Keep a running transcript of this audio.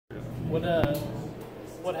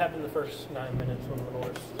What happened the first 9 minutes when Lenoir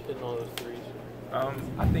was hitting all those threes?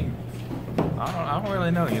 I think I don't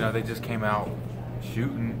really know. They just came out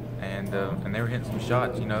shooting and they were hitting some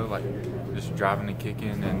shots. Like just driving and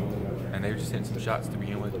kicking, and they were just hitting some shots to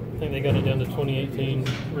begin with. I think they got it down to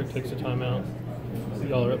 20-18. Rick takes a timeout.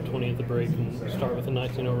 Y'all are up 20 at the break and start with a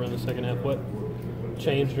 19-0 run in the second half. What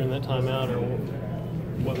changed during that timeout, or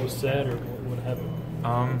what was said, or what happened?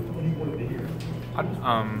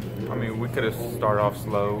 I mean, we could have started off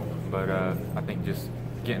slow, but I think just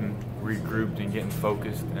getting regrouped and getting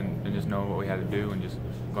focused and just knowing what we had to do and just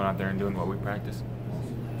going out there and doing what we practiced.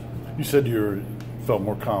 You said you felt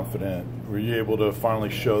more confident. Were you able to finally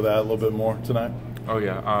show that a little bit more tonight? Oh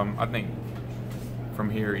yeah, I think from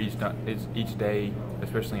here each day,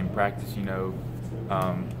 especially in practice,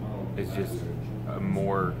 it's just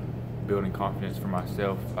more building confidence for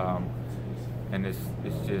myself. And it's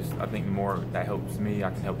just, I think the more that helps me,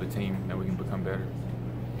 I can help the team, and we can become better.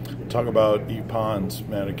 Talk about E. Pons,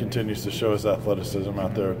 man. It continues to show his athleticism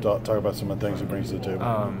out there. Talk about some of the things he brings to the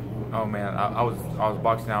table. Oh man, I was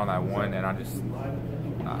boxing out on that one, and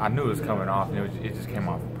I knew it was coming off, and it just came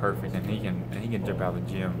off perfect. And he can jump out of the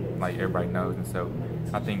gym like everybody knows, and so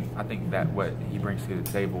I think that what he brings to the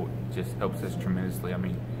table just helps us tremendously. I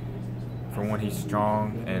mean, for one, he's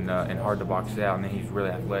strong and hard to box out, and then he's really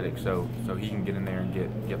athletic, so he can get in there and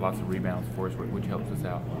get lots of rebounds for us, which helps us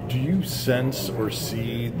out. Do you sense or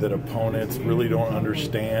see that opponents really don't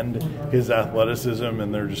understand his athleticism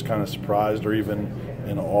and they're just kind of surprised or even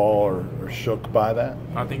in awe or shook by that?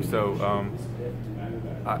 I think so.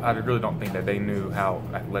 I really don't think that they knew how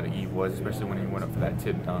athletic he was, especially when he went up for that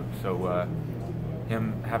tip dunk. So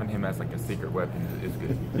having him as like a secret weapon is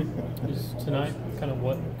good. Is tonight kind of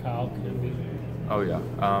what Kyle can be? Oh yeah,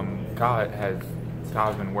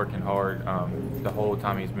 Kyle's been working hard the whole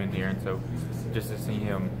time he's been here, and so just to see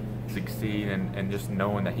him succeed and just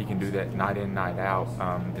knowing that he can do that night in, night out,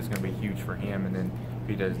 is going to be huge for him. And then if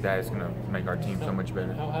he does that, it's going to make our team so much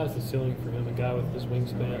better. How high is the ceiling for him? A guy with his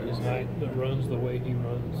wingspan, his height, that runs the way he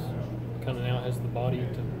runs, kind of now has the body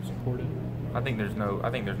to support it. I think there's no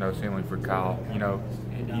ceiling for Kyle.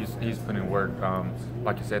 He's put in work.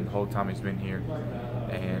 Like I said, the whole time he's been here,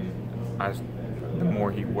 and the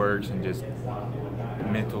more he works and just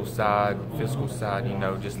mental side, physical side,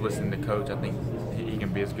 just listening to coach, I think he can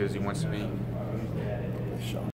be as good as he wants to be.